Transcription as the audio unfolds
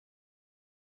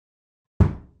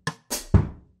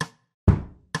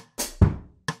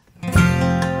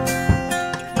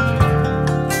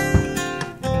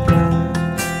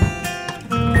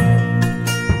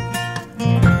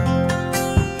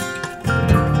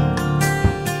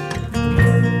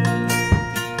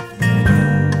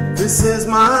This is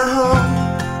my home,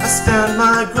 I stand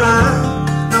my ground.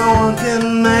 No one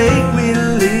can make me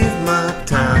leave my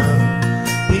town.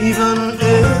 Even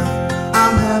if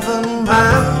I'm heaven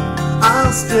bound,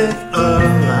 I'll stick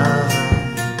around.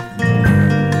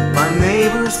 My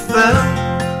neighbors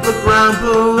felt the ground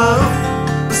below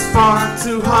was far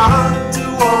too hard to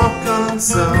walk on,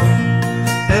 so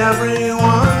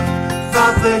everyone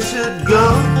thought they should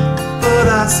go, but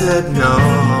I said no.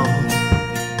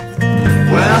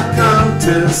 Welcome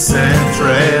to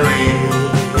Centralia,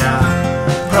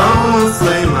 home of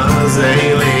famous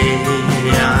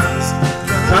aliens.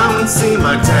 Come and see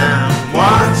my town,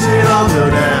 watch it all go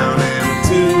down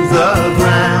into the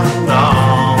ground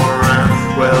all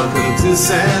around. Welcome to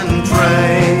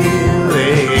Centralia,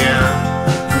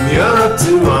 from Europe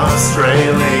to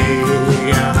Australia.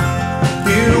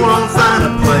 You won't find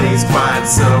a place quite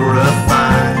so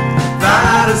refined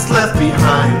that is left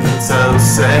behind, so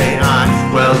say I.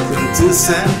 Welcome to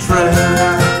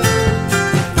Centralia.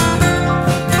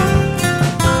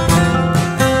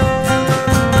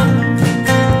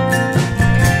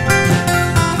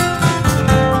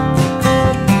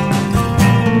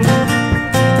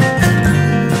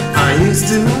 I used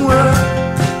to work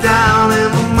down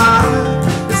in the mine.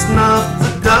 It's not the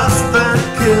dust that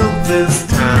killed this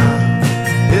town,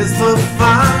 it's the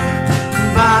fire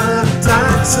by the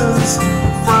taxes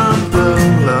from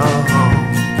below.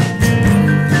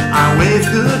 I waved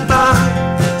goodbye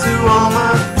to all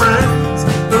my friends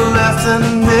who left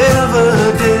and never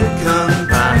did come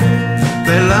back.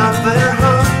 They loved their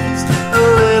homes a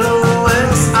little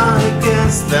less, I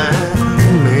guess, than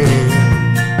me.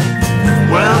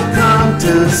 Welcome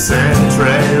to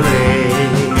Centralia,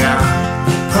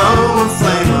 home of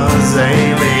famous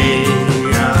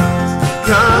aliens.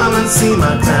 Come and see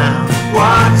my town,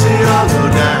 watch it all go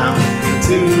down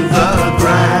into the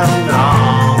ground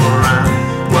all around.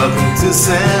 Welcome to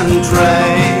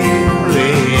Centralia,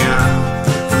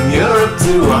 from Europe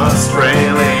to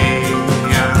Australia.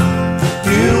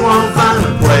 You won't find a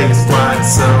place quite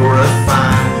so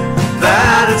refined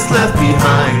that it's left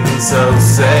behind, so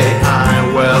say I.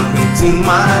 Welcome to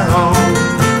my home.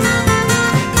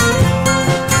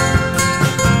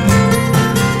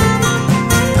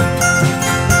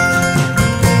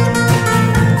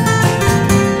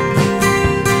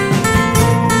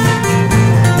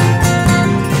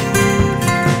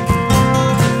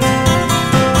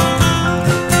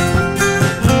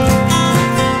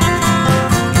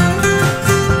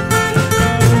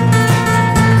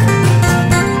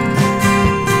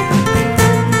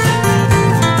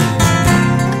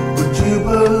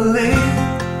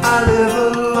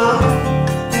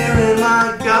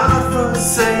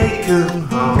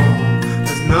 Home.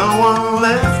 There's no one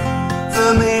left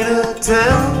for me to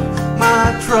tell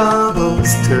my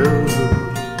troubles to.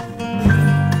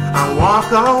 I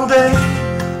walk all day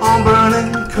on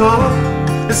burning coal.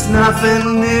 It's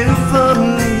nothing new for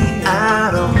me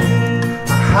at all.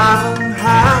 I haven't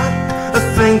had a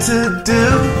thing to do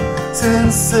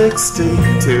since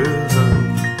 '62.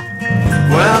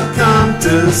 Welcome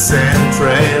to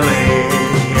Centralia,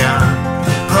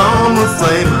 home of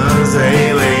famous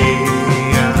aliens.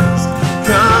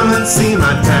 Come and see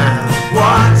my town,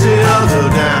 watch it all go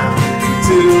down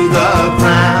into the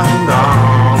ground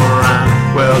all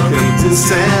around. Welcome to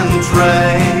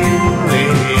Centralia,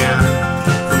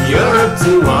 from Europe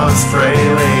to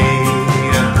Australia.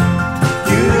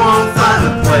 You won't find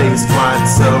a place quite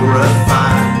so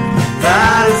refined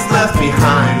that is left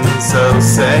behind, so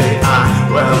say I.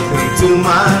 Welcome to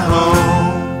my home.